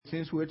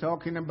since we're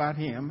talking about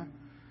him,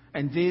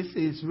 and this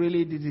is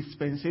really the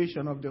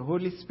dispensation of the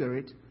Holy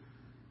Spirit.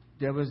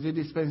 There was the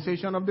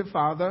dispensation of the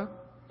Father,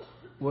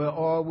 where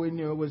all we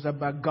knew was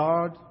about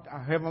God,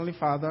 our Heavenly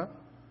Father.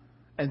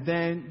 And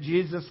then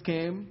Jesus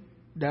came.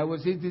 That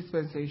was his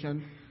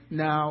dispensation.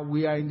 Now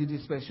we are in the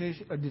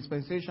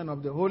dispensation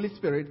of the Holy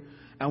Spirit.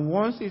 And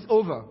once it's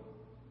over,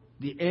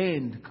 the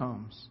end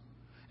comes.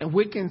 And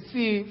we can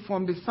see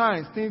from the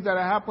signs, things that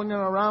are happening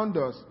around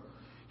us,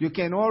 you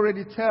can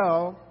already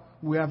tell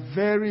we are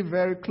very,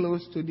 very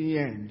close to the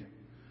end.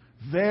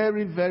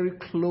 Very, very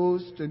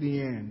close to the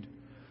end.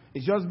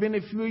 It's just been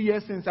a few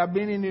years since I've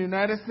been in the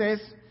United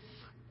States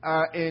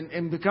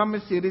and become a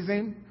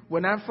citizen.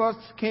 When I first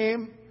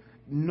came,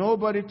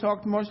 nobody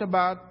talked much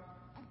about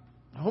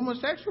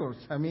homosexuals.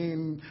 I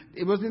mean,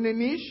 it wasn't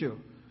an issue.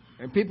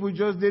 And people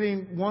just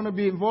didn't want to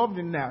be involved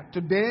in that.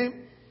 Today,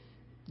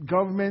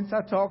 governments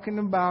are talking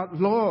about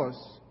laws,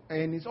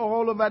 and it's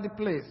all over the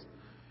place.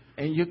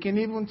 And you can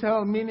even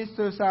tell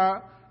ministers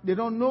they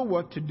don't know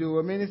what to do.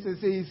 A minister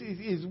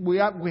says, we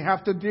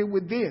have to deal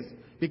with this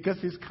because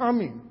it's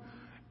coming.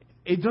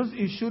 It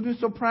shouldn't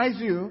surprise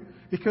you,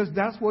 because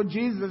that's what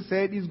Jesus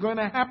said is going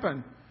to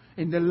happen.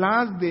 In the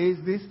last days,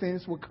 these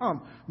things will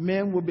come.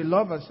 Men will be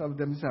lovers of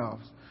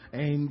themselves.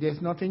 And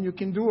there's nothing you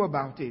can do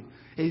about it.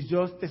 It's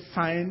just a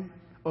sign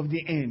of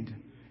the end.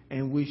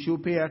 And we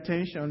should pay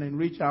attention and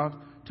reach out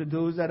to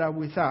those that are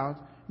without.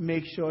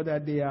 Make sure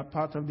that they are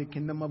part of the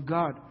kingdom of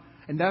God.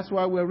 And that's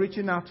why we're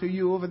reaching out to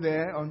you over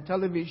there on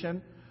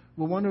television.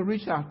 We want to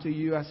reach out to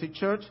you as a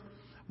church.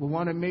 We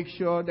want to make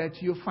sure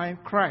that you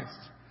find Christ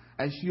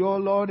as your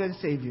Lord and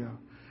Savior,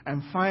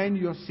 and find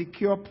your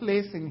secure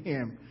place in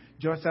him,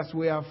 just as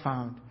we have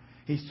found.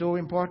 He's so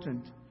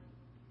important.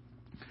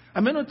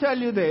 I'm going to tell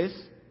you this,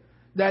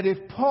 that if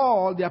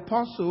Paul, the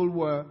apostle,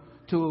 were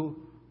to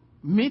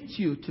meet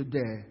you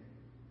today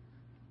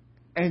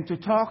and to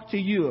talk to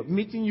you,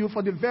 meeting you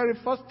for the very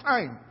first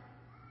time,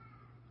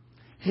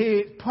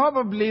 he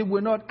probably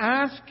will not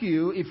ask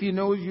you, if he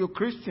knows you're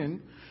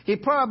Christian, he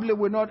probably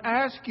will not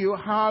ask you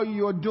how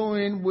you're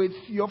doing with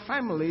your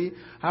family,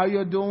 how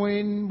you're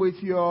doing with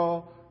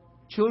your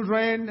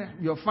children,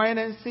 your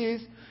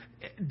finances.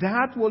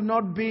 That will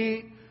not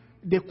be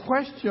the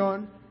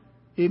question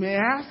he may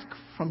ask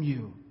from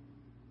you.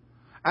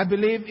 I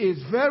believe his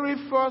very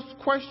first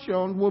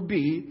question will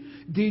be,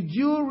 did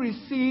you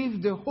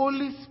receive the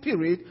Holy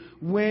Spirit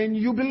when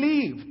you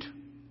believed?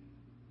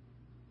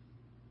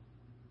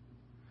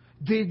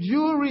 Did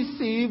you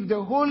receive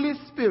the Holy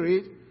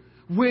Spirit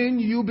when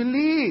you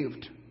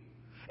believed?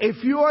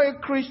 If you are a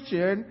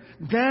Christian,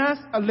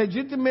 that's a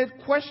legitimate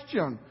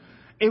question.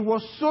 It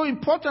was so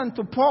important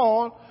to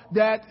Paul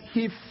that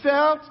he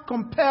felt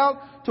compelled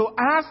to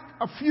ask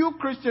a few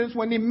Christians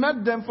when he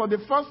met them for the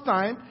first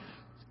time,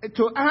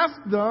 to ask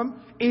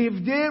them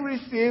if they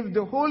received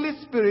the Holy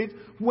Spirit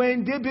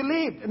when they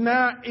believed.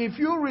 Now, if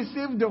you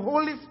received the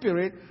Holy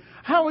Spirit,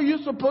 how are you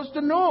supposed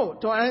to know?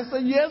 To answer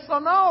yes or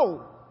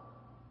no?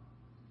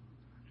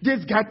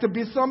 There's got to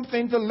be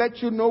something to let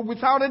you know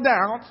without a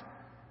doubt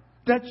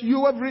that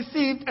you have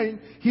received, and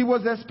he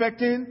was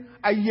expecting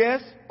a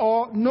yes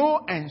or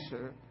no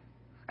answer.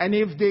 And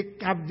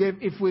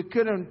if we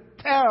couldn't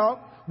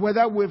tell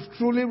whether we've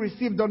truly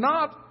received or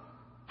not,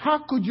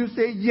 how could you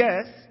say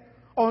yes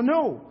or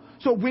no?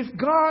 So with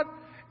God,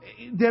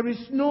 there is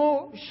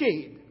no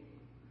shade.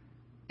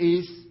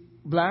 It's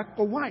black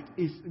or white.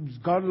 It's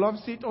God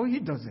loves it or he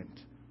doesn't.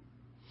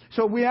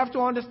 So we have to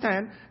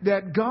understand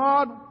that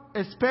God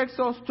expects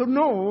us to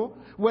know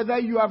whether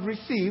you have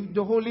received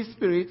the Holy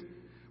Spirit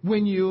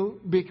when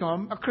you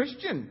become a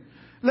Christian.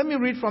 Let me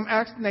read from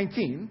Acts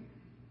 19,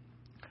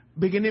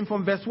 beginning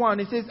from verse 1.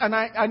 It says,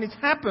 And it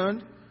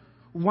happened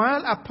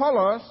while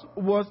Apollos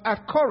was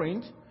at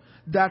Corinth,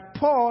 that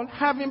Paul,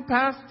 having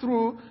passed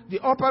through the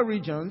upper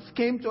regions,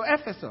 came to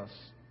Ephesus.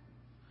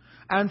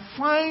 And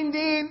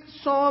finding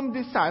some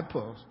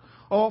disciples,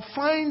 or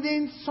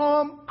finding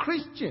some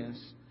Christians,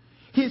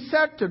 he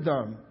said to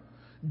them,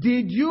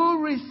 did you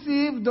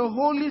receive the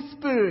Holy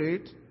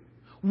Spirit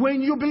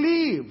when you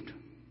believed?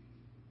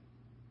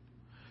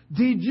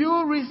 Did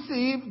you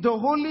receive the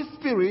Holy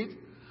Spirit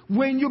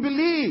when you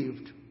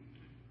believed?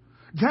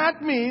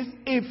 That means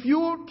if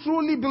you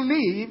truly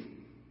believe,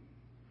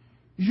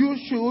 you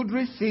should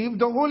receive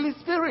the Holy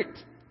Spirit.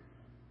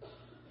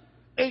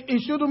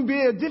 It shouldn't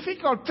be a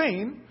difficult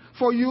thing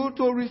for you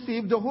to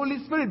receive the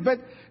Holy Spirit. But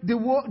the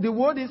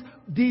word is,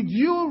 did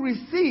you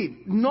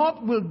receive?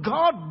 Not will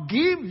God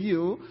give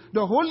you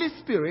the Holy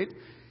Spirit.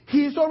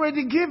 He is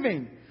already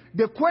giving.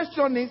 The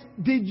question is,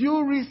 did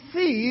you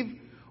receive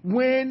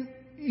when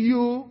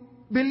you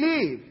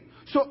believe?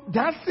 So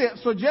that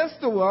suggests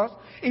to us,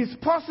 it's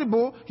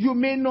possible you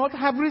may not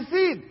have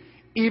received,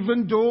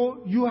 even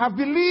though you have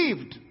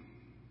believed.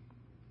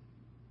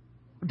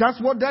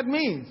 That's what that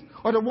means.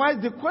 Otherwise,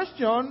 the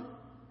question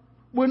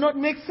will not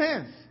make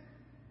sense.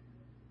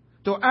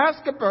 To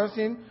ask a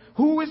person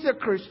who is a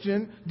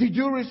Christian, did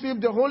you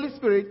receive the Holy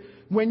Spirit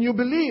when you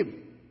believed?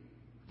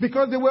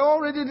 Because they were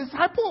already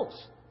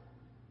disciples.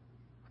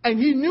 And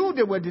he knew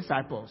they were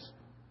disciples.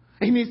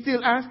 And he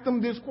still asked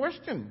them this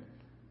question.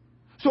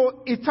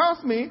 So it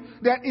tells me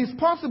that it's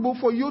possible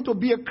for you to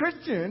be a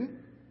Christian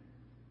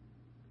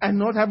and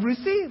not have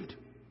received.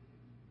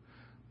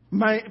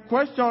 My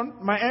question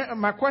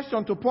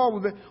to Paul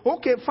would be,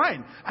 okay,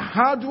 fine.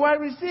 How do I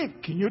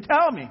receive? Can you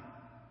tell me?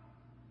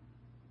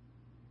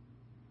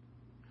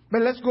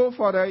 But let's go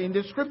further in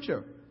the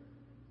scripture.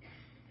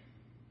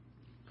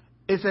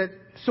 It said,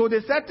 so they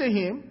said to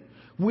him,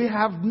 we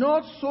have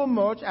not so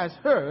much as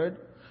heard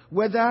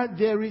whether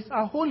there is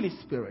a Holy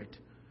Spirit.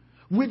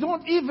 We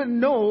don't even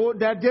know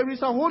that there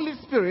is a Holy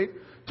Spirit.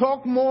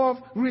 Talk more of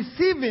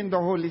receiving the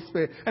Holy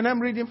Spirit. And I'm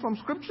reading from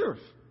scriptures.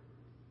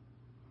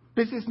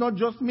 This is not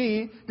just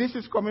me. This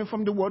is coming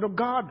from the Word of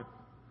God.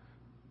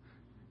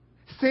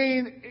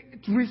 Saying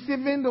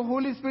receiving the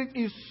Holy Spirit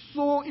is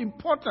so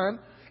important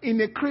in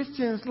a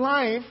Christian's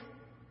life.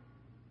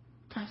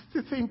 That's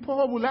the thing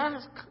Paul will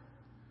ask.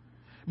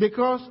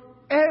 Because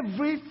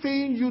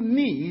everything you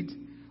need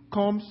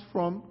comes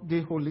from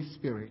the Holy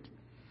Spirit.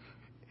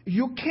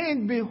 You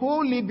can't be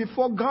holy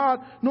before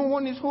God. No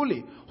one is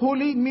holy.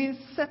 Holy means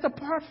set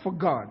apart for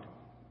God.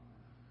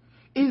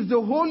 It's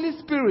the Holy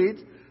Spirit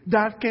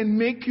that can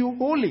make you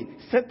holy,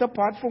 set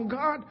apart from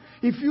God.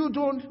 If you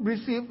don't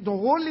receive the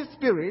Holy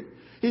Spirit,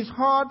 it's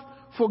hard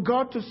for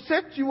God to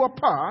set you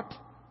apart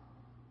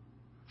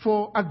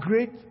for a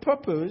great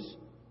purpose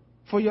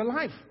for your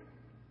life.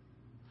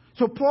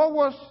 So Paul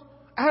was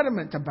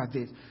adamant about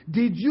this.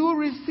 Did you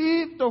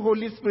receive the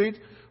Holy Spirit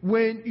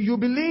when you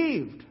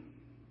believed?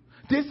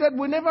 They said,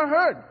 we never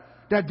heard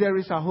that there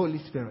is a Holy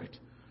Spirit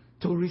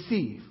to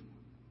receive.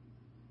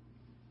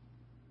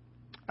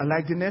 I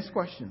like the next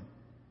question.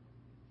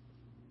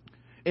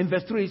 In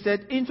verse 3, it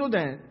said,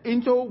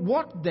 into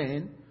what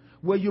then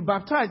were you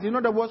baptized? In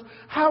other words,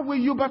 how were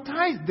you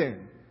baptized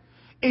then?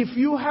 If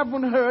you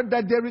haven't heard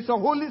that there is a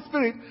Holy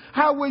Spirit,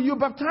 how were you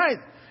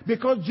baptized?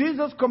 Because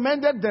Jesus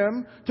commanded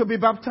them to be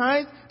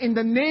baptized in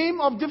the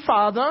name of the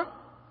Father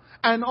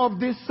and of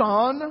the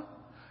Son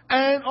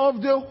and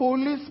of the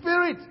Holy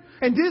Spirit.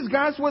 And these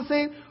guys were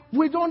saying,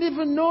 we don't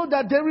even know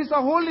that there is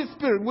a Holy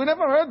Spirit. We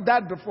never heard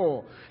that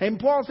before. And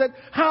Paul said,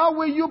 how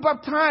were you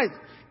baptized?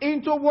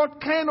 Into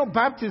what kind of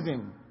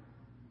baptism?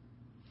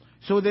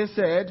 So they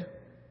said,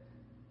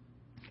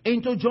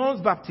 into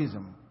John's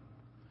baptism.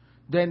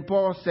 Then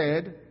Paul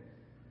said,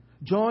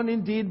 John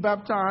indeed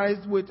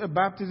baptized with a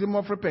baptism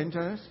of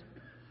repentance,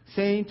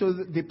 saying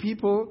to the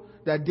people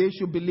that they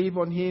should believe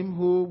on him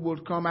who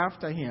would come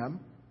after him.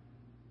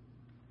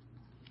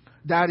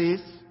 That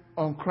is,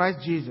 on Christ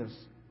Jesus.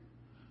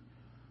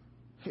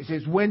 He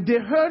says, when they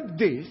heard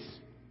this,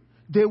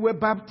 they were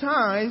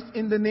baptized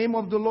in the name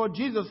of the Lord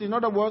Jesus. In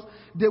other words,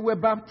 they were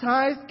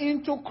baptized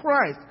into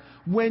Christ.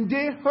 When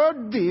they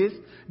heard this,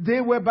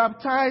 they were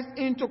baptized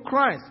into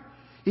Christ.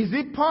 Is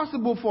it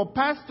possible for a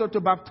pastor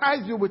to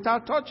baptize you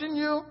without touching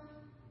you?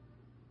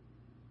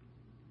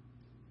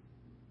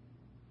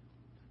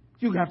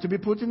 You have to be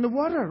put in the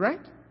water, right?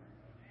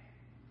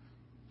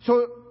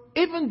 So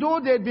even though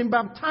they had been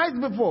baptized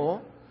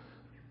before,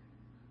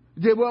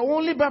 they were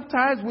only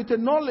baptized with the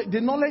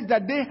knowledge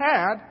that they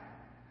had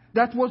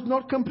that was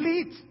not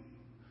complete.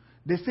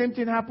 The same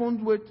thing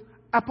happened with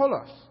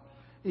Apollos.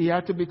 He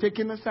had to be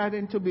taken aside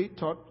and to be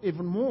taught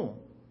even more.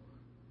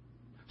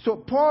 So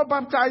Paul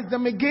baptized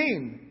them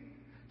again.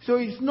 So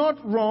it's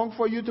not wrong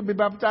for you to be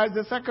baptized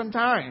a second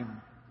time.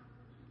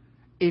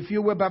 If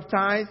you were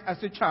baptized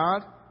as a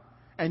child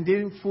and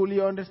didn't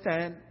fully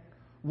understand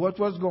what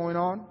was going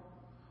on,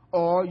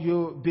 or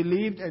you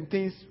believed and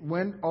things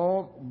went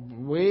all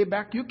way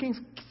back, you can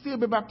still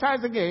be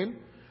baptized again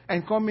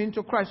and come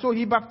into Christ. So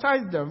he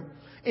baptized them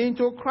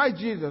into Christ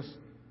Jesus.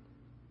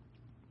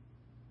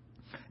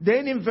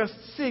 Then in verse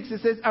 6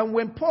 it says, and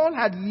when Paul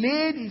had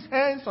laid his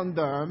hands on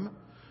them,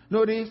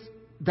 notice,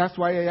 that's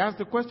why I asked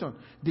the question,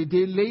 did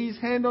they lay his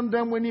hand on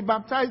them when he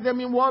baptized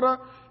them in water?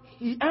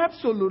 He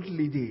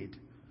absolutely did.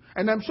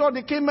 And I'm sure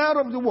they came out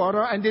of the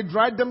water and they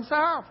dried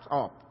themselves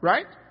up,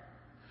 right?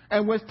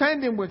 And were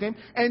standing with him.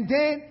 And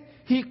then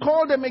he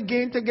called them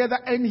again together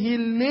and he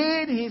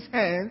laid his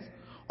hands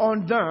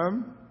on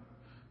them.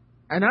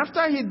 And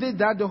after he did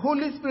that, the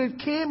Holy Spirit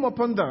came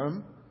upon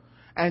them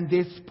and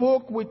they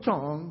spoke with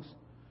tongues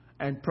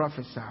and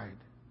prophesied.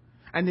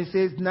 And it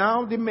says,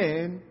 now the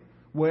men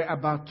were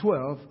about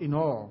 12 in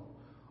all.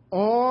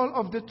 All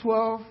of the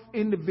 12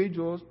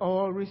 individuals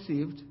all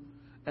received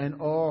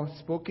and all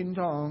spoke in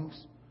tongues.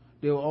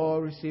 They all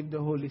received the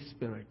Holy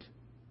Spirit.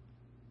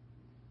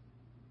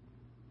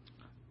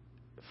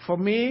 For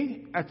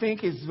me, I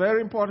think it's very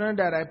important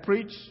that I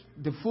preach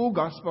the full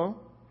gospel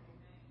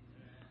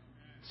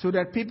so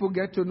that people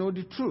get to know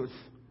the truth.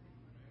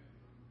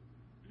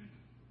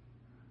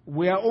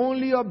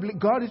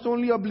 God is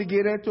only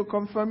obligated to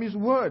confirm His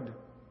word.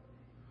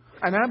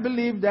 And I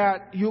believe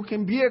that you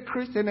can be a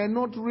Christian and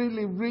not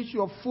really reach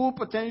your full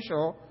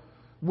potential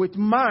with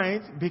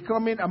might,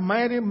 becoming a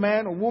mighty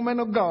man or woman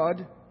of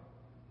God,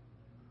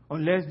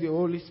 unless the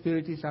Holy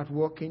Spirit is at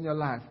work in your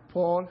life.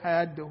 Paul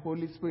had the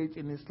Holy Spirit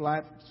in his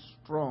life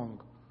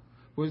strong.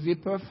 Was he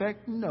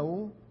perfect?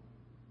 No.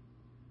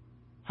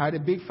 had a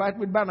big fight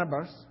with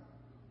Barnabas,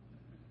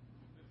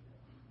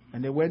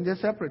 and they went their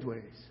separate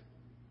ways,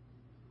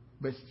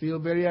 but still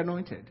very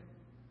anointed.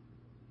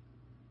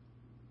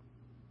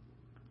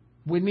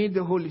 We need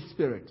the Holy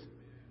Spirit.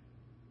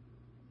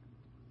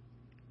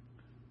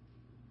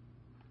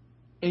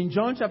 In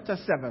John chapter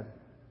 7,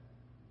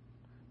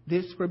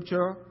 this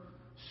scripture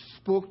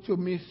spoke to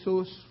me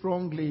so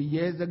strongly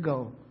years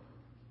ago.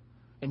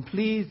 And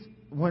please,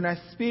 when I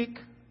speak,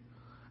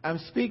 I'm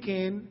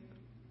speaking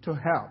to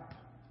help.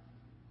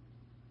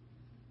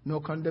 No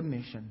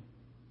condemnation.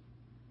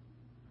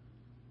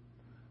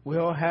 We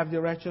all have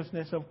the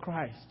righteousness of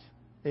Christ.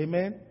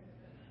 Amen?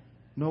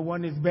 No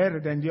one is better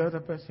than the other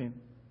person.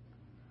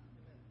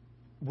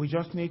 We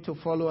just need to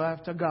follow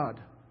after God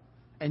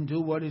and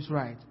do what is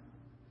right.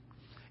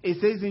 It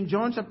says in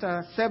John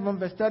chapter 7,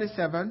 verse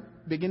 37,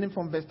 beginning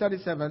from verse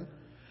 37,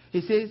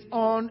 it says,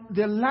 on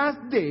the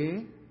last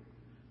day,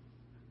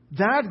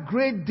 that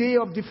great day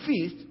of the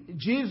feast,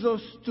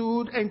 Jesus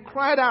stood and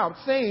cried out,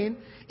 saying,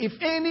 if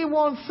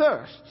anyone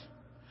thirst,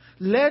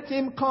 let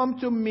him come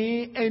to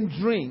me and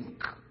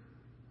drink.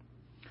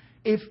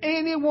 If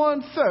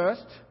anyone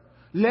thirst,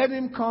 let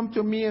him come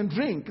to me and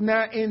drink.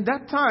 Now, in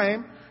that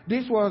time,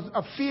 this was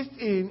a feast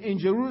in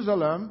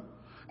Jerusalem.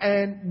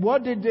 And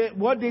what they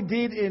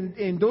did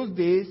in those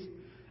days,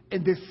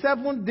 in the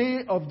seventh day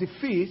of the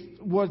feast,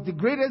 was the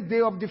greatest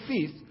day of the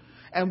feast.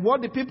 And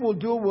what the people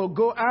do will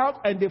go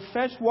out and they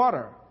fetch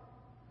water.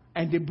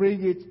 And they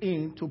bring it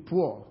in to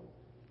pour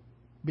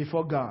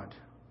before God.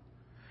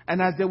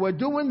 And as they were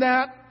doing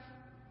that,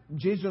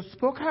 Jesus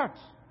spoke out.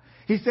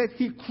 He said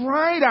he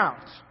cried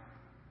out.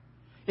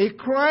 He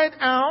cried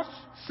out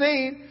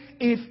saying,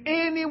 if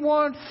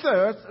anyone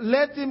thirsts,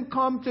 let him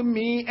come to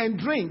me and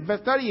drink.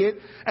 Verse 38,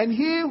 and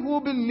he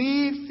who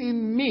believes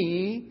in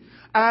me,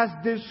 as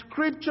the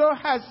scripture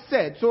has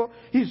said. So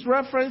he's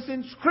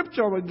referencing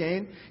scripture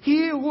again.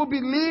 He who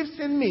believes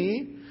in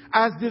me,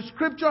 as the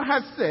scripture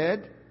has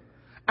said,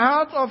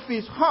 out of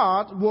his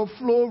heart will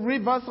flow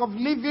rivers of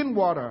living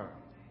water.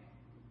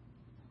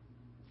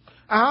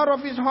 Out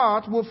of his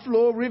heart will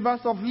flow rivers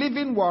of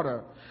living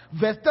water.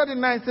 Verse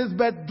 39 says,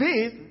 but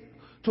this,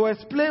 to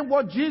explain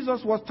what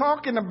Jesus was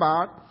talking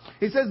about,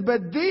 he says,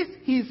 but this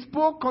he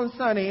spoke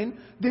concerning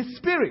the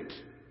Spirit.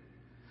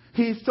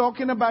 He is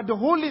talking about the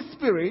Holy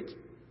Spirit,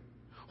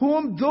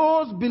 whom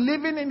those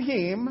believing in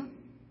him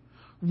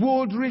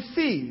would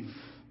receive.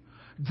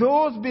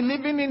 Those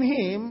believing in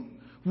him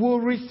will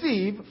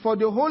receive, for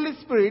the Holy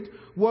Spirit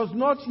was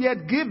not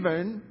yet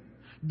given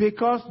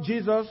because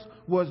Jesus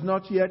was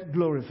not yet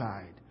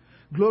glorified.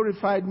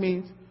 Glorified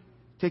means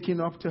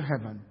taken up to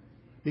heaven.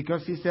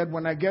 Because he said,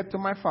 when I get to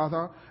my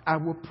Father, I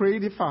will pray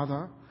the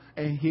Father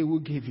and he will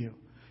give you.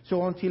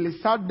 So until he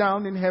sat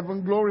down in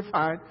heaven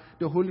glorified,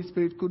 the Holy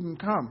Spirit couldn't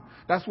come.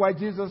 That's why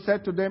Jesus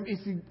said to them,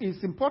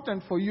 it's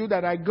important for you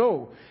that I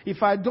go.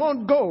 If I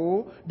don't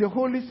go, the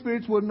Holy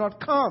Spirit will not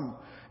come.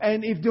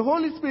 And if the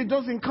Holy Spirit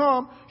doesn't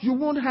come, you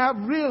won't have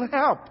real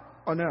help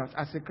on earth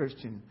as a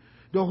Christian.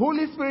 The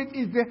Holy Spirit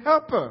is the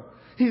helper.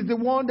 He's the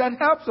one that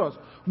helps us.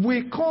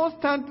 We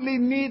constantly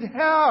need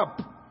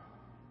help.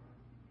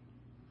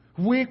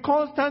 We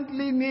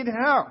constantly need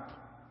help.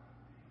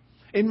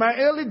 In my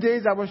early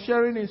days, I was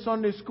sharing in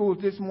Sunday school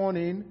this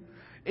morning.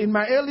 In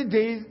my early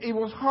days, it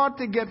was hard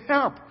to get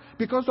help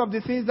because of the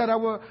things that I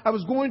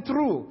was going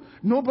through.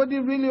 Nobody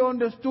really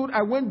understood.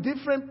 I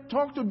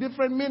talked to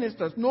different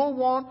ministers. No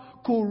one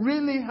could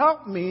really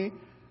help me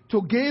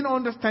to gain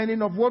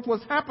understanding of what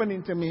was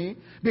happening to me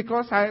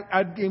because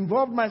I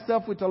involved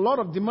myself with a lot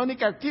of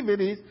demonic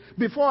activities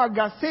before I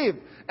got saved.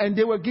 And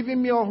they were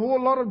giving me a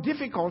whole lot of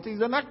difficulties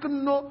and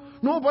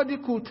nobody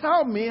could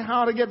tell me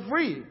how to get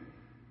free.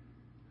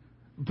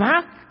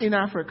 Back in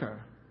Africa,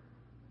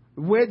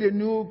 where they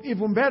knew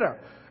even better.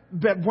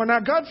 But when I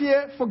got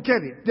here,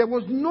 forget it. There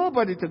was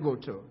nobody to go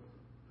to.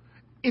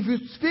 If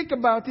you speak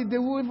about it, they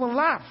will even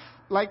laugh.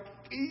 Like,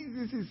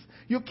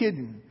 you're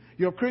kidding.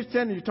 You're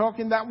Christian, you're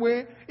talking that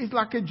way. It's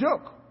like a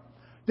joke.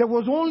 There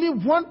was only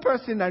one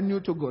person I knew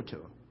to go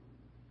to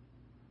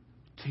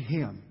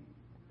him.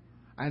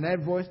 And I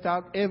voiced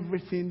out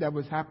everything that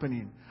was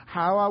happening.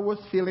 How I was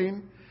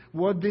feeling,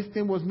 what this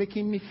thing was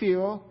making me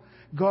feel.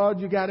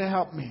 God, you got to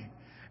help me.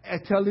 I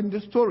tell him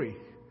the story.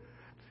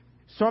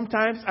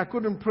 Sometimes I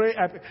couldn't pray.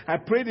 I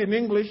prayed in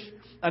English,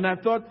 and I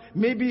thought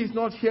maybe he's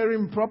not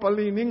hearing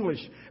properly in English.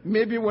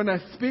 Maybe when I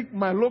speak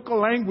my local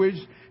language,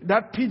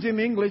 that pidgin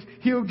English,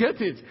 he'll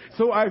get it.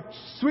 So I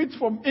switch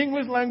from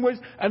English language,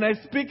 and I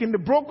speak in the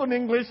broken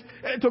English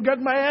to get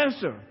my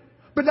answer.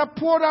 But I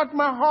poured out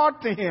my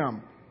heart to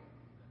him.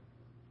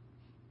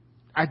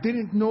 I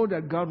didn't know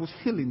that God was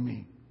healing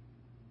me.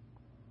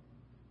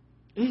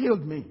 He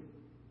healed me.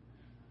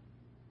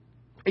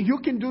 And you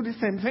can do the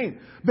same thing.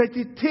 But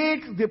it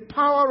takes the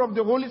power of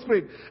the Holy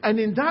Spirit.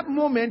 And in that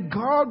moment,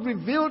 God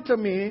revealed to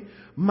me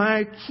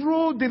my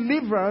true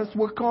deliverance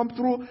will come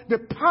through the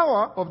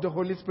power of the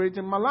Holy Spirit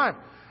in my life.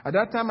 At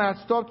that time, I had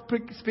stopped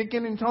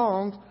speaking in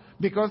tongues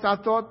because I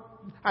thought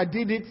I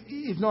did it.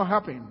 It's not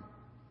happening.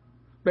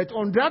 But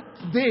on that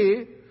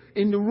day,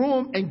 in the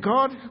room and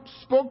God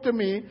spoke to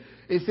me.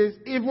 He says,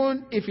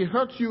 even if it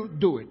hurts you,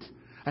 do it.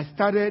 I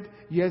started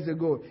years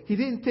ago. It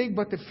didn't take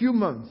but a few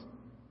months.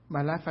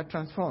 My life had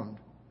transformed.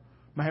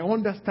 My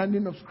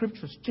understanding of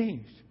scriptures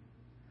changed.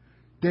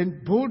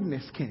 Then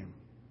boldness came.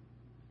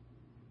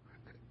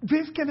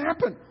 This can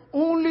happen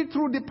only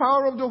through the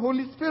power of the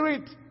Holy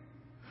Spirit.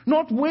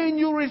 Not when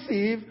you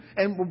receive,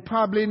 and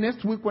probably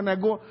next week when I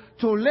go,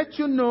 to let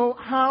you know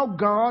how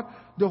God,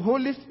 the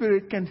Holy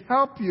Spirit, can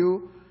help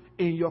you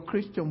in your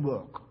Christian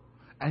work.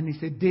 And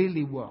it's a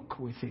daily work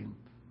with Him.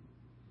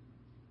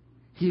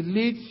 He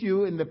leads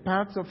you in the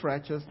paths of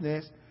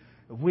righteousness.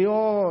 We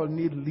all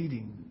need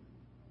leading.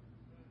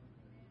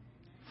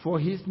 For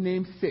His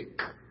name's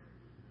sake.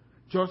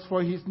 Just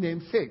for His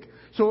name's sake.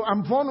 So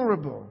I'm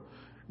vulnerable.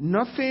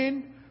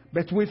 Nothing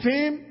but with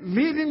Him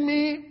leading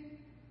me,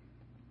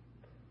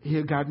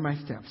 He'll guide my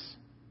steps.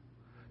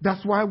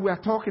 That's why we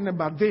are talking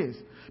about this.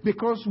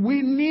 Because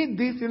we need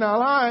this in our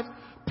lives,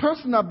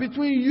 personal,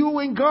 between you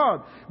and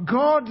God.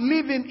 God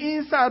living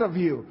inside of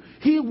you.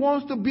 He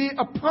wants to be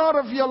a part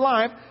of your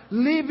life,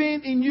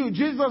 living in you.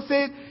 Jesus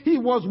said He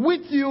was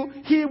with you.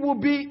 He will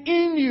be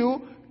in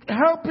you,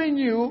 helping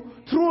you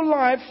through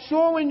life,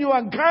 showing you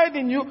and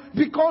guiding you,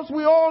 because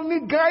we all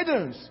need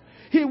guidance.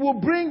 He will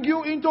bring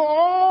you into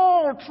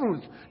all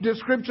truth, the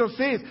scripture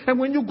says. And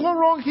when you go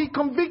wrong, He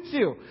convicts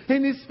you.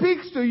 And He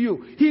speaks to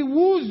you. He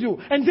woos you.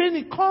 And then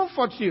He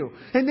comforts you.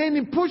 And then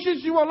He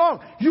pushes you along.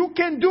 You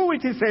can do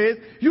it, He says.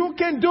 You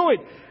can do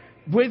it.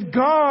 With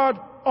God,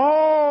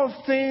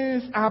 all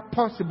things are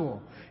possible.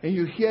 And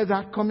you hear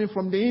that coming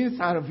from the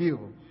inside of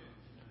you.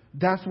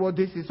 That's what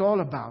this is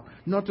all about.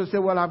 Not to say,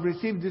 well, I've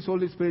received this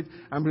Holy Spirit.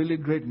 I'm really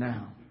great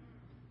now.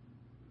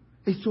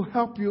 It's to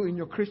help you in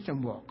your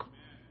Christian walk.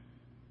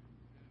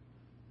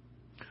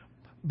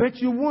 But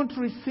you won't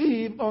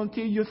receive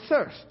until you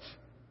thirst.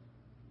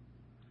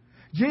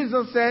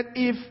 Jesus said,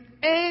 if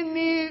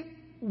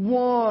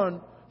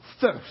anyone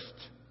thirst.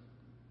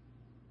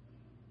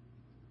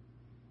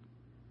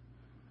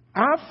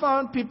 I've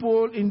found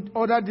people in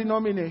other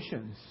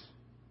denominations,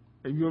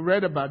 and you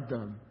read about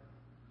them,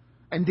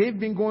 and they've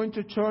been going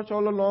to church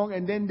all along,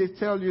 and then they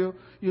tell you,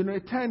 a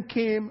time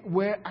came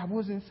where I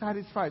wasn't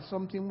satisfied.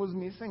 Something was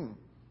missing.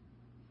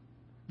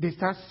 They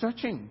start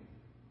searching.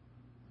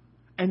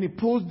 And He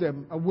pulls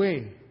them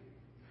away.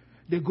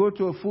 They go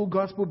to a full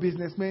gospel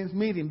businessman's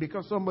meeting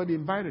because somebody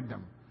invited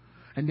them.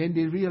 And then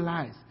they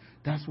realize,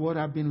 that's what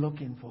I've been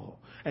looking for.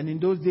 And in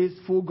those days,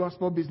 full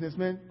gospel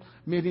businessman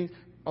meeting,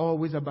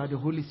 always about the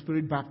Holy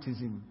Spirit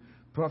baptism,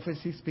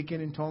 prophecy,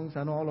 speaking in tongues,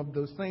 and all of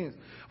those things.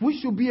 We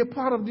should be a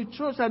part of the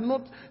church and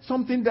not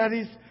something that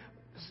is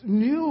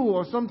new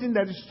or something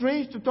that is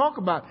strange to talk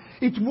about.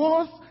 It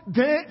was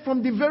there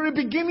from the very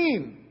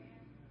beginning.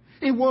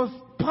 It was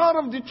part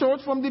of the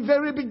church from the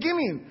very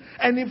beginning.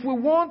 And if we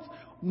want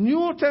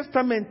New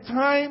Testament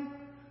time,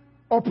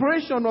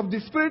 operation of the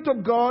Spirit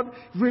of God,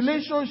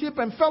 relationship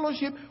and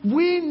fellowship,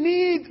 we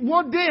need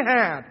what they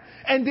had.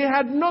 And they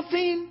had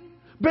nothing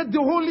but the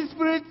Holy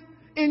Spirit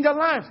in their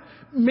lives.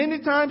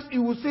 Many times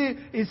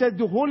he said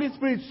the Holy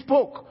Spirit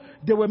spoke.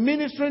 They were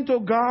ministering to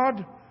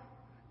God,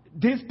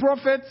 these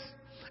prophets,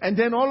 and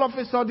then all of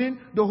a sudden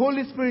the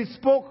Holy Spirit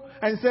spoke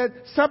and said,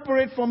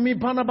 separate from me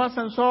Barnabas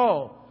and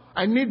Saul.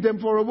 I need them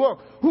for a work.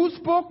 Who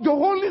spoke? The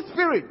Holy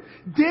Spirit.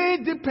 They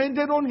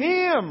depended on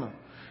Him.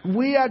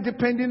 We are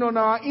depending on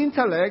our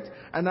intellect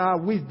and our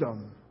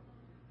wisdom.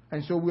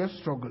 And so we're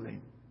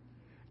struggling.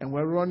 And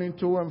we're running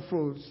to and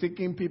fro,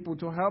 seeking people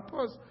to help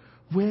us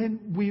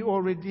when we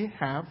already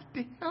have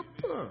the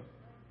helper.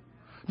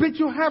 But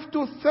you have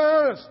to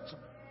thirst.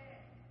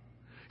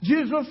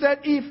 Jesus said,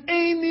 if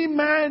any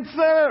man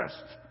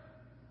thirst,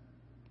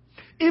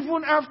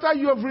 even after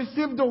you have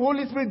received the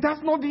Holy Spirit,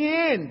 that's not the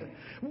end.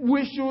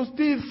 We should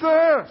still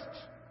thirst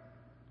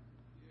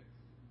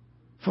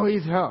for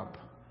His help.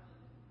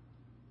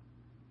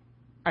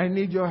 I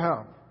need your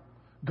help.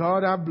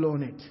 God, I've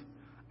blown it.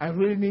 I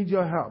really need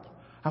your help.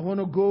 I want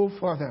to go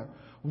further.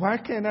 Why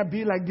can't I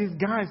be like these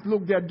guys?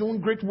 Look, they're doing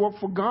great work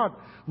for God.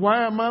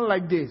 Why am I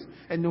like this?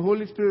 And the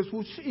Holy Spirit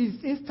is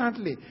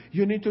instantly,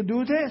 you need to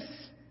do this.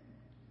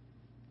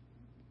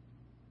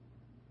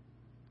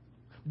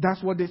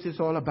 That's what this is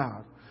all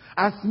about.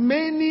 As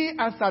many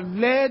as are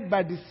led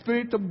by the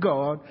Spirit of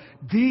God,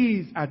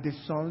 these are the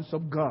sons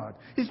of God.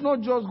 It's not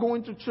just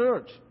going to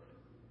church.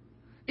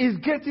 It's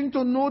getting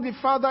to know the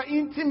Father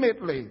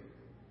intimately.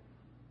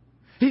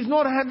 He's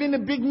not having a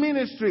big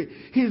ministry.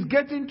 He's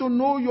getting to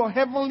know your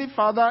Heavenly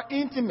Father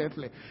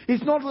intimately.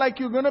 It's not like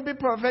you're going to be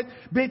perfect,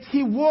 but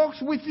He walks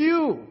with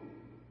you.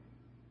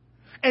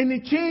 And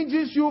He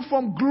changes you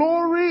from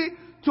glory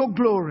to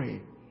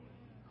glory.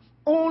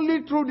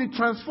 Only through the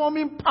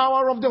transforming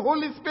power of the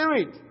Holy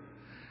Spirit.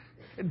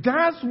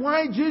 That's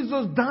why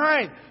Jesus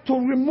died, to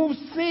remove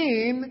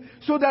sin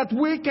so that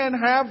we can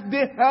have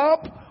the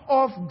help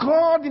of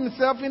God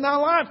Himself in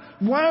our life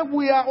while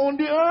we are on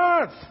the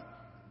earth.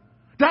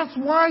 That's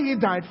why He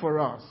died for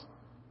us.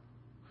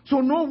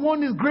 So no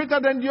one is greater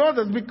than the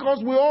others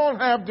because we all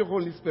have the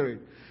Holy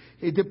Spirit.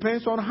 It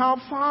depends on how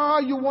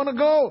far you want to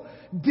go.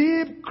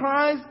 Deep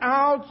cries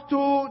out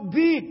to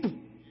deep.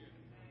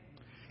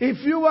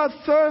 If you are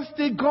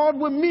thirsty, God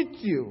will meet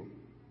you.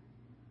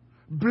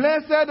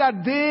 Blessed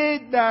are they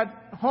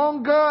that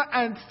hunger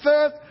and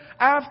thirst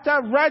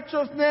after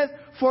righteousness,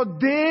 for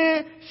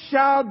they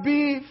shall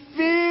be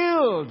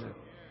filled.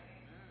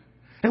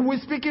 And we're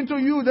speaking to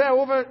you there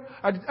over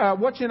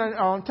watching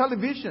on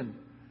television.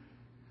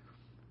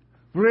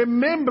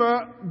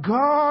 Remember,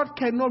 God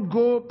cannot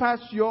go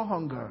past your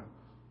hunger.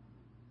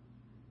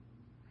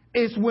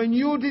 It's when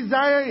you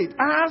desire it.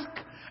 Ask,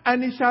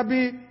 and it shall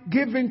be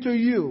given to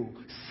you.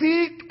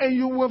 Seek, and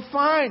you will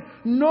find.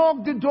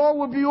 Knock, the door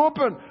will be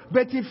open.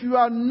 But if you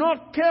are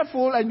not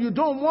careful and you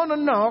don't want to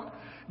knock,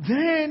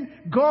 then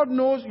God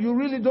knows you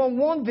really don't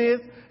want this,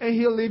 and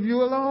He'll leave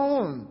you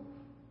alone.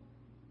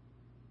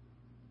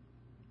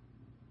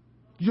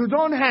 You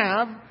don't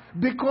have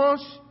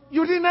because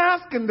you didn't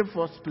ask in the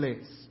first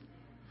place.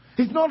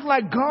 It's not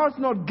like God's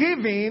not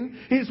giving.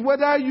 It's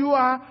whether you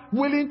are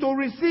willing to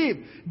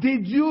receive.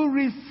 Did you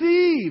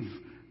receive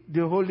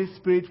the Holy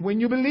Spirit when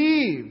you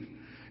believe?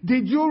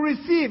 Did you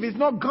receive? It's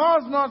not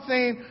God's not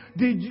saying,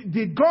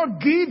 did God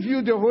give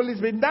you the Holy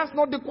Spirit? That's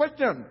not the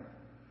question.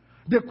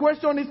 The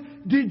question is,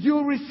 did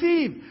you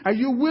receive? Are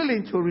you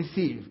willing to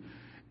receive?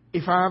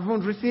 If I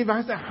haven't received,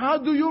 I say, how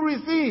do you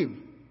receive?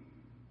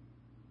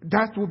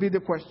 That will be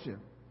the question.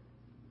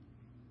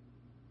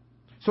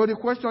 So the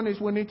question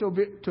is, we need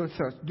to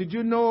thirst. Did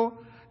you know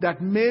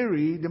that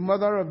Mary, the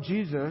mother of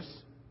Jesus,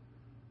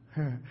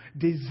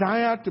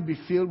 desired to be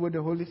filled with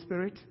the Holy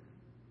Spirit?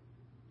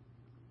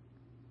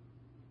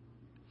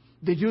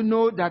 Did you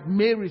know that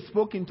Mary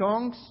spoke in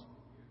tongues?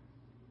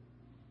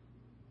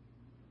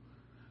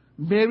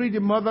 Mary,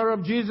 the mother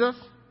of Jesus,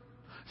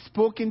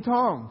 spoke in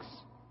tongues.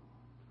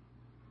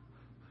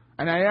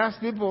 And I ask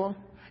people,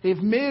 if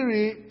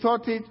Mary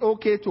thought it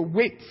okay to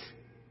wait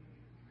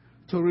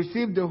to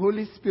receive the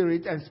Holy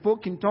Spirit and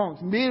spoke in tongues,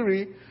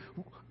 Mary,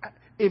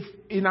 if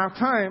in our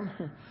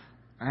time,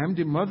 I am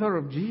the mother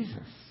of Jesus,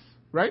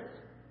 right?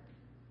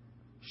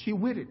 She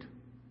waited.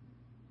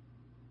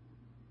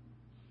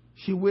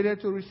 She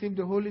waited to receive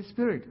the Holy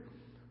Spirit.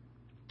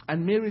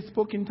 And Mary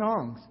spoke in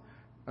tongues.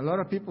 A lot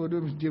of people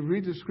do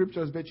read the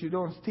scriptures, but you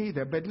don't stay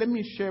there. But let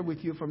me share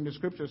with you from the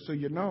scriptures so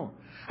you know.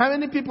 How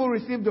many people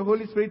received the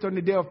Holy Spirit on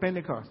the day of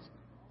Pentecost?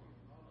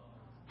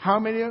 How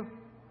many?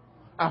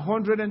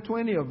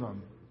 120 of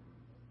them.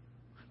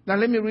 Now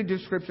let me read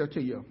this scripture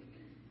to you.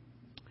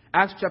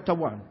 Acts chapter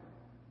 1,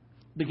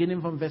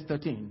 beginning from verse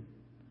 13.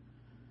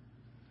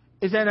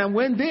 It said, and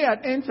when they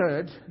had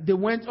entered, they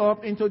went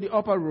up into the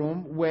upper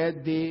room where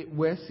they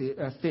were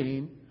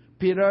staying.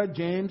 Peter,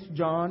 James,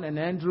 John, and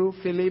Andrew,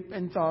 Philip,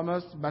 and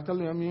Thomas,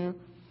 Bartholomew,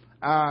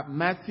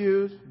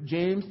 Matthew,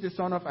 James, the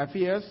son of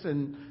Alphaeus,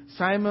 and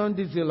Simon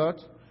the Zealot,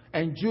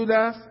 and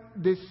Judas,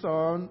 the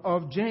son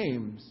of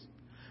James.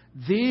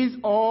 These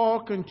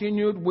all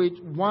continued with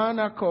one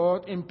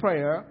accord in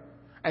prayer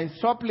and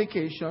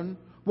supplication.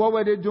 What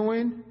were they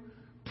doing?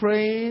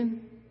 Praying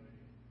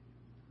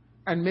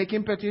and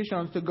making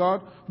petitions to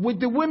God with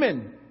the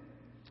women.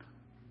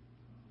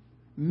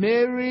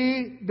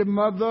 Mary, the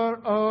mother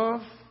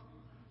of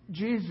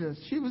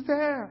Jesus, she was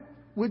there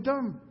with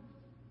them.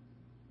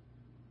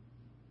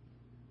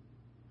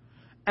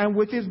 And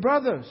with his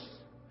brothers.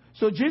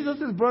 So Jesus'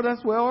 brothers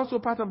were also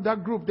part of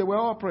that group. They were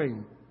all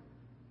praying.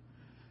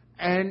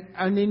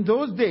 And in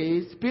those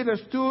days, Peter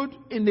stood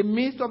in the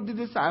midst of the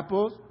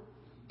disciples,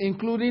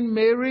 including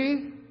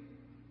Mary,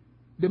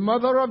 the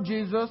mother of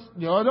Jesus,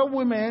 the other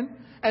women,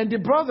 and the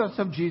brothers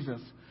of Jesus.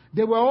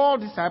 They were all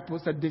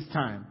disciples at this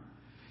time.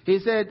 He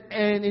said,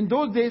 and in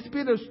those days,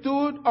 Peter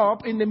stood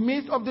up in the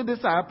midst of the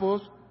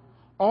disciples.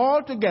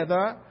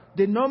 Altogether,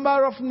 the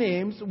number of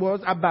names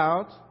was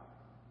about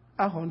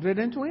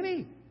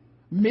 120.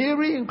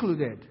 Mary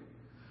included.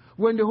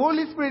 When the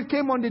Holy Spirit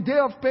came on the day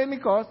of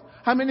Pentecost,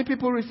 how many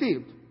people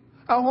received?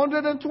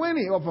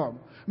 120 of them.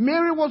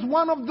 Mary was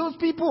one of those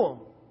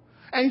people.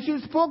 And she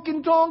spoke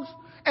in tongues,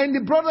 and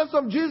the brothers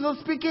of Jesus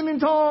speaking in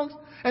tongues.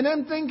 And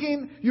I'm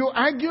thinking, you're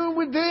arguing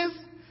with this?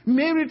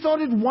 Mary thought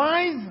it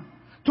wise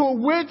to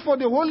wait for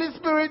the Holy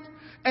Spirit,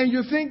 and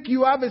you think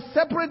you have a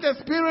separate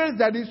experience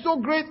that is so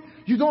great,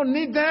 you don't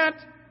need that?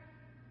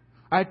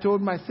 I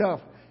told myself,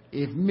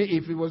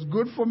 if it was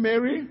good for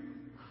Mary,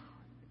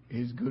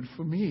 it's good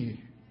for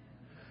me.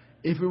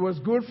 If it was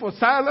good for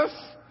Silas,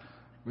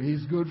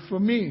 it's good for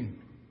me.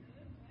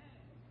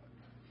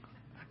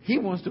 He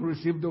wants to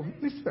receive the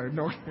Holy Spirit.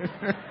 No.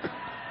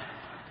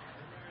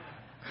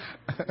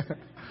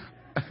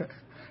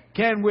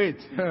 Can't wait.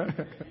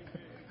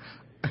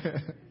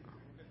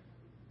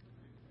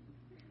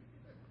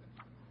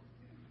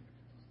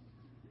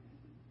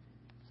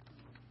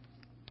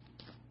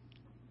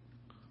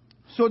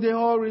 So they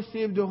all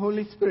received the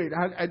Holy Spirit.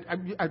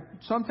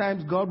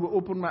 Sometimes God will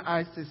open my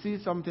eyes to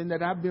see something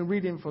that I've been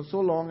reading for so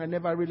long and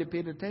never really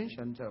paid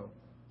attention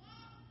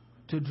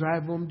to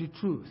drive home the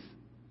truth.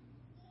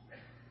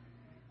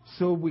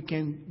 So we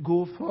can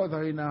go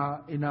further in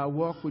our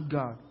walk with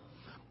God.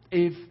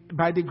 If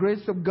by the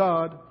grace of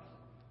God,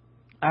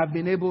 I've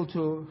been able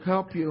to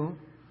help you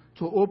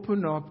to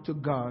open up to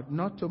God,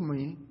 not to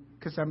me,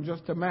 because I'm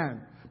just a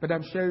man, but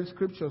I'm sharing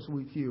scriptures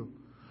with you.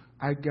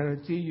 I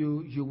guarantee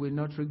you, you will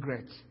not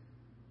regret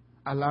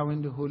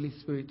allowing the Holy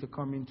Spirit to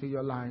come into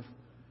your life.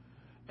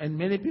 And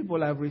many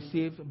people have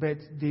received, but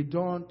they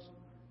don't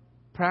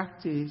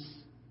practice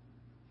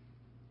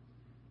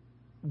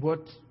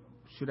what,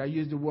 should I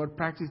use the word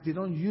practice? They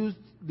don't use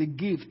the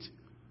gift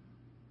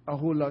a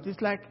whole lot.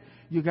 It's like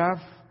you have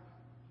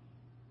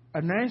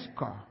a nice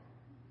car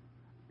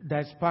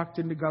that's parked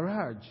in the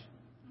garage.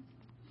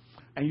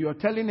 And you're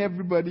telling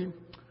everybody,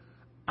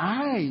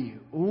 I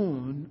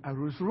own a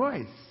Rolls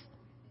Royce.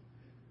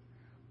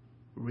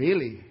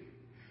 Really?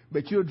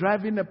 But you're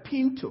driving a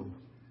Pinto.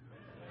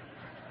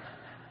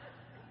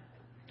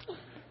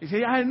 You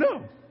say, I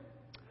know.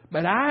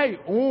 But I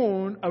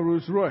own a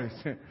Rolls Royce.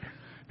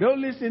 They'll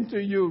listen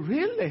to you.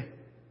 Really?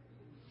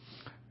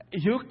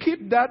 You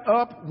keep that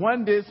up,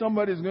 one day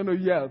somebody's going to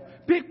yell,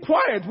 be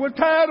quiet, we're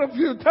tired of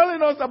you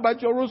telling us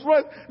about your Rolls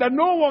Royce that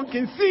no one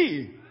can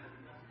see.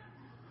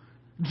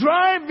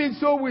 Drive it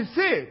so we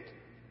see it.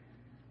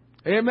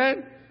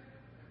 Amen?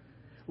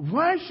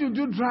 Why should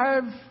you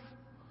drive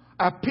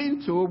a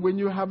Pinto when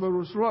you have a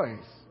Rolls Royce?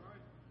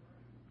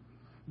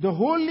 The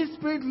Holy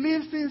Spirit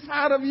lives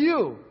inside of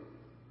you.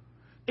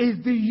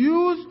 It's the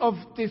use of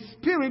the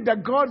Spirit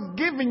that God's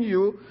given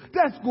you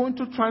that's going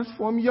to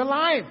transform your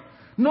life.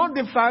 Not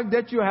the fact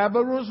that you have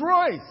a Rolls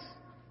Royce.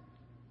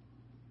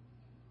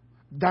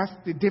 That's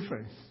the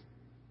difference.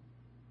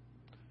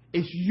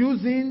 It's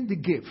using the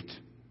gift.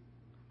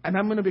 And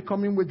I'm going to be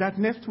coming with that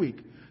next week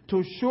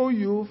to show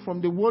you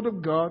from the Word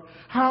of God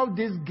how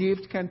this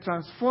gift can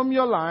transform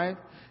your life,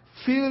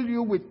 fill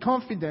you with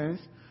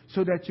confidence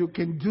so that you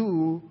can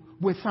do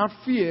without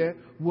fear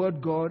what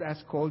God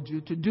has called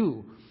you to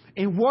do.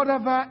 In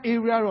whatever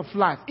area of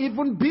life,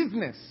 even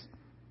business,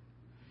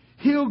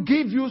 He'll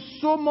give you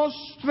so much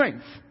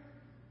strength,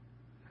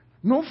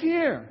 no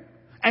fear,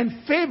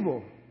 and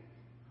favor,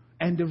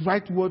 and the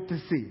right word to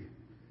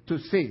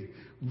say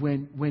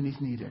when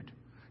it's needed.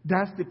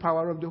 That's the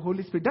power of the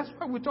Holy Spirit. That's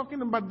why we're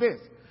talking about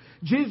this.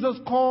 Jesus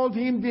called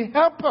Him the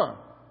helper.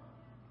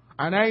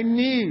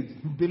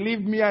 And believe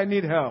me, I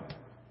need help.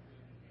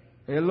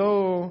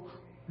 Hello?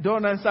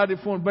 Don't answer the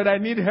phone, but I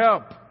need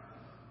help.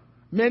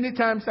 Many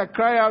times I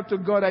cry out to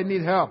God, I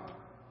need help.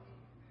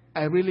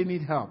 I really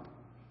need help.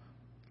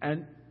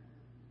 And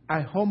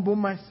I humble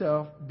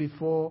myself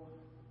before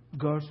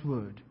God's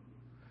word.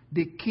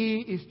 The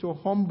key is to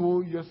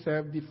humble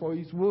yourself before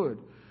His word.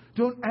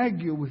 Don't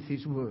argue with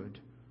His word.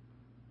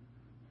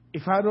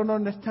 If I don't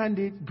understand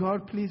it,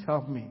 God, please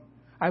help me.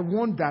 I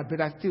want that,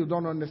 but I still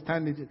don't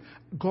understand it.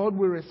 God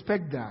will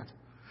respect that.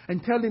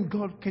 And tell Him,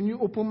 God, can you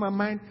open my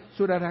mind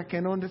so that I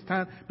can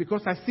understand?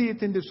 Because I see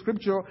it in the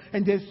scripture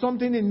and there's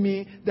something in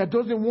me that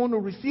doesn't want to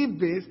receive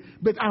this,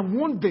 but I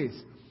want this.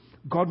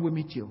 God will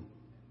meet you.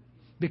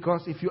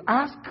 Because if you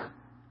ask,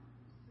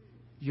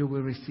 you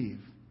will receive.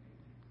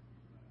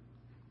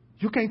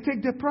 You can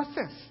take the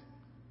process.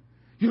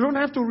 You don't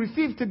have to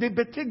receive today,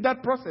 but take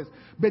that process.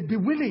 But be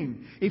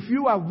willing. If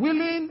you are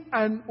willing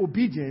and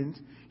obedient,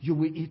 you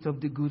will eat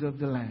of the good of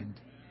the land.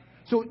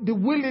 So the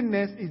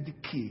willingness is the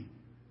key.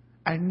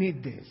 I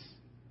need this.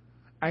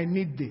 I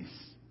need this.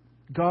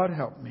 God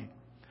help me.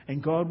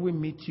 And God will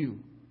meet you.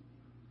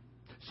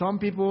 Some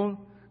people,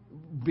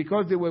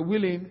 because they were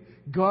willing,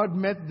 God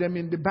met them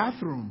in the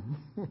bathroom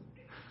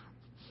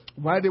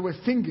while they were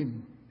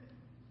singing.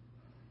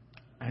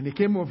 And He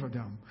came over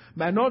them.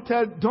 But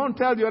don't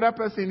tell the other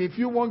person, if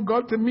you want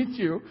God to meet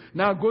you,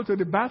 now go to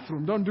the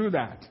bathroom. Don't do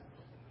that.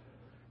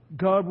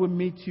 God will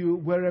meet you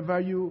wherever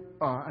you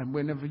are and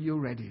whenever you're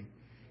ready.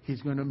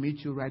 He's going to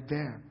meet you right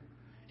there.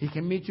 He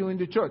can meet you in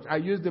the church. I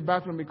use the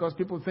bathroom because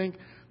people think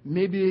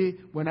maybe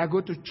when I go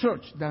to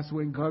church, that's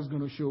when God's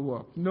going to show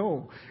up.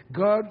 No.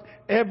 God,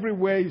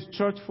 everywhere is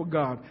church for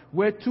God.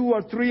 Where 2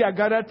 or 3 are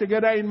gathered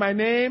together in my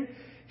name,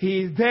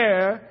 He is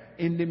there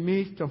in the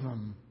midst of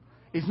them.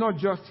 It's not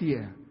just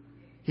here.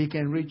 He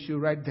can reach you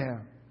right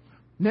there.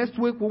 Next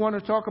week, we want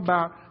to talk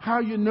about how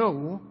you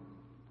know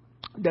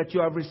that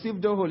you have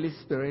received the Holy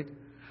Spirit,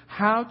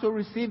 how to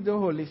receive the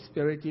Holy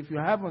Spirit if you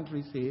haven't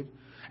received,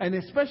 and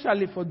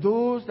especially for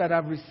those that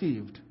have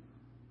received.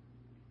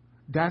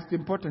 That's the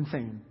important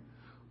thing.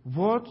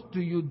 What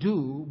do you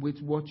do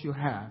with what you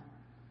have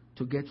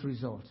to get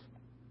results?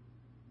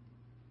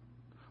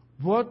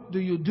 What do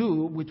you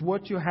do with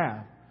what you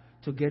have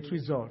to get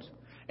results?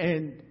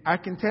 And I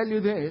can tell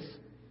you this,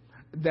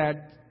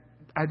 that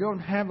I don't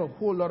have a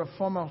whole lot of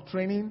formal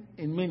training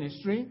in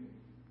ministry.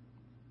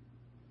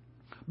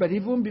 But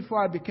even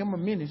before I became a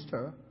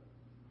minister,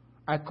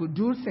 I could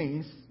do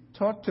things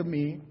taught to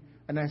me,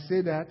 and I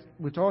say that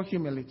with all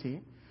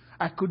humility.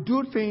 I could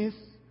do things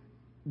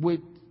with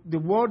the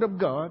Word of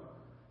God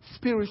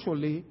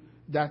spiritually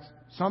that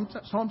some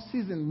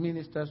seasoned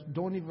ministers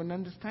don't even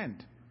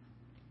understand.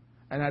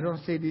 And I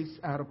don't say this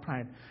out of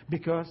pride,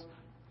 because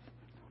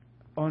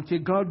until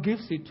God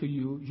gives it to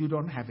you, you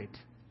don't have it.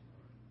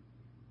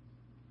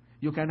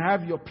 You can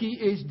have your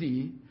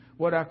PhD,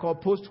 what I call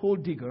post-hole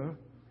digger,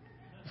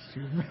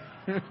 Excuse me.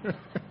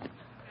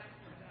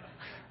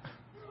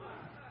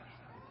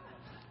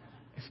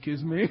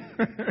 Excuse me.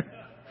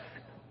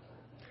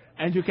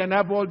 And you can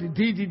have all the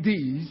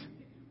DDDs,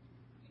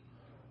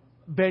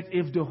 but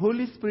if the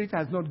Holy Spirit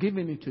has not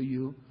given it to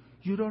you,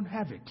 you don't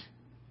have it.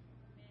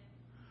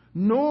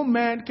 No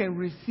man can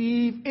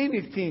receive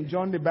anything,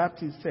 John the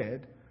Baptist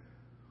said,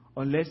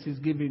 unless it's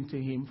given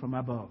to him from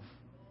above.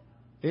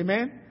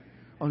 Amen?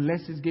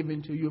 Unless it's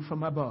given to you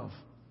from above.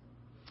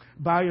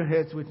 Bow your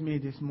heads with me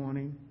this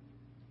morning.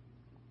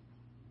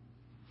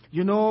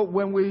 You know,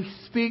 when we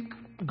speak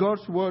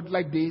God's word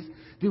like this,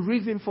 the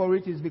reason for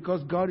it is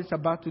because God is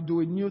about to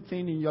do a new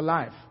thing in your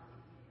life.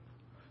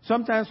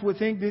 Sometimes we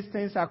think these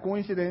things are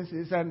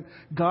coincidences and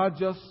God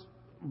just,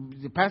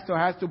 the pastor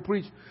has to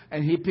preach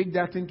and he picked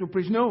that thing to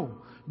preach. No.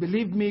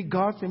 Believe me,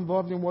 God's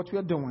involved in what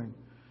we're doing.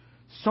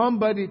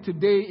 Somebody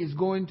today is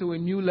going to a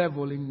new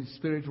level in the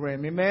spirit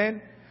realm.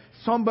 Amen?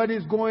 Somebody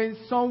is going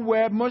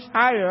somewhere much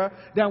higher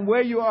than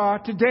where you are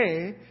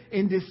today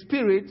in the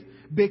spirit,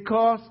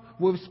 because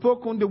we've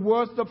spoken the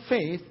words of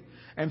faith,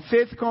 and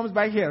faith comes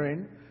by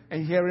hearing,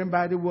 and hearing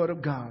by the word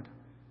of God.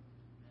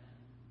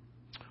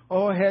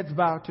 All heads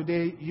bowed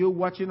today. You're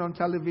watching on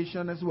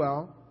television as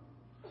well.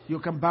 You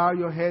can bow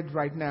your head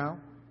right now.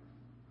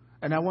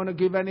 And I want to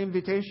give an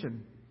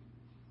invitation.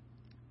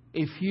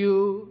 If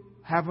you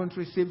haven't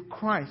received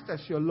Christ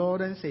as your Lord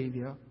and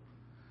Savior,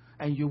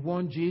 and you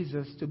want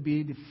Jesus to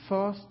be the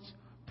first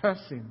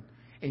person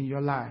in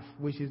your life,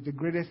 which is the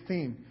greatest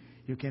thing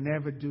you can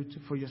ever do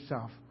for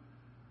yourself,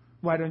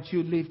 why don't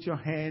you lift your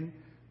hand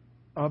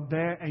up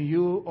there, and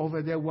you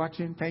over there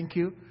watching, thank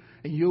you,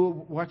 and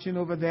you watching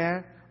over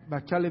there by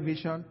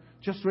television,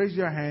 just raise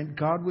your hand.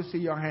 God will see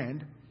your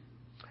hand,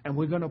 and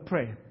we're going to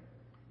pray.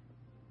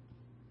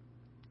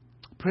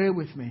 Pray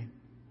with me,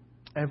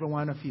 every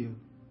one of you.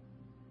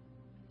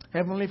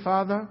 Heavenly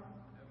Father,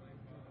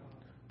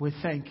 we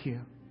thank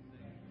you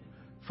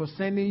for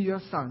sending your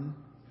Son,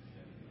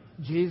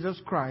 Jesus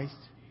Christ,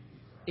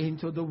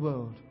 into the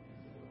world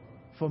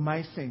for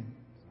my sin.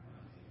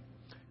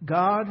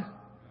 God,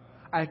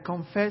 I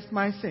confess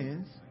my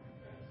sins,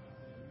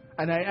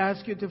 and I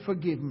ask you to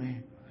forgive me.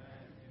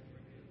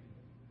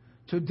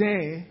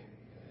 Today,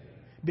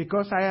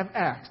 because I have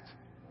asked,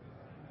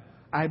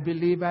 I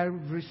believe I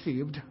have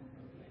received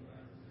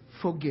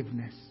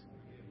forgiveness.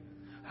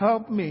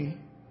 Help me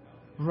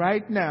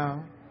right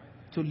now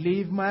to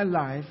live my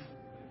life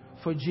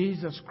for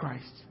Jesus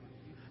Christ,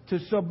 to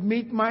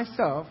submit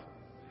myself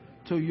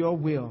to your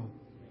will.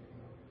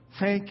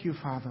 Thank you,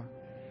 Father,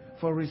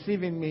 for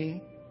receiving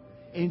me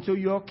into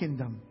your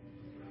kingdom.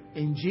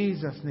 In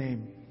Jesus'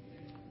 name,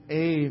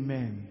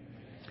 amen.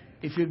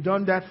 If you've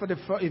done that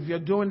if you're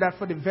doing that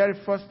for the very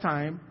first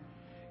time,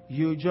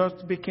 you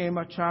just became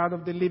a child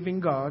of the living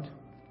God,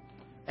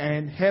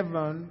 and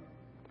heaven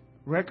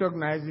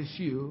recognizes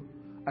you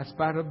as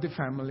part of the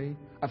family,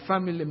 a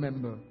family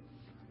member,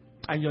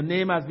 and your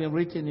name has been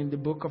written in the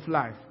book of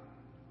life.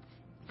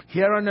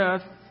 Here on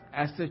earth,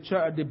 as the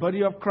church, the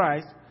body of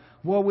Christ,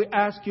 what we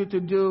ask you to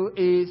do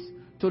is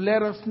to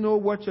let us know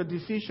what your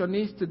decision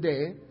is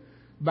today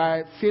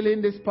by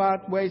filling this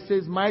part where it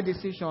says my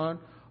decision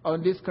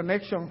on this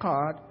connection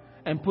card,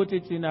 and put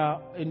it in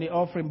the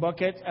offering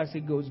bucket as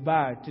it goes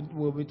by.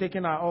 We'll be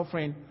taking our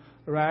offering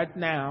right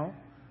now,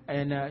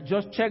 and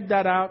just check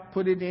that out,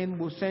 put it in.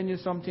 We'll send you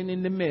something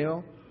in the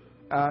mail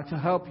to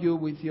help you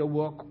with your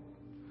work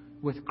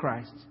with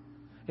Christ.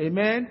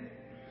 Amen?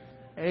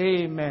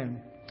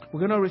 Amen. We're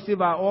going to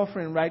receive our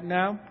offering right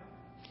now.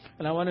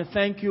 And I want to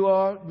thank you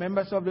all,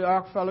 members of the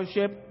Ark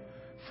Fellowship,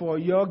 for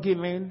your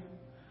giving.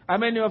 How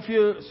many of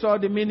you saw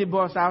the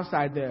minibus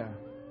outside there?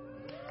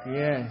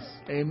 Yes.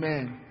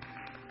 Amen.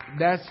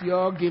 That's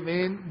your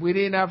giving. We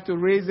didn't have to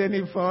raise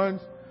any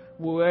funds.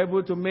 We were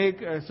able to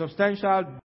make a substantial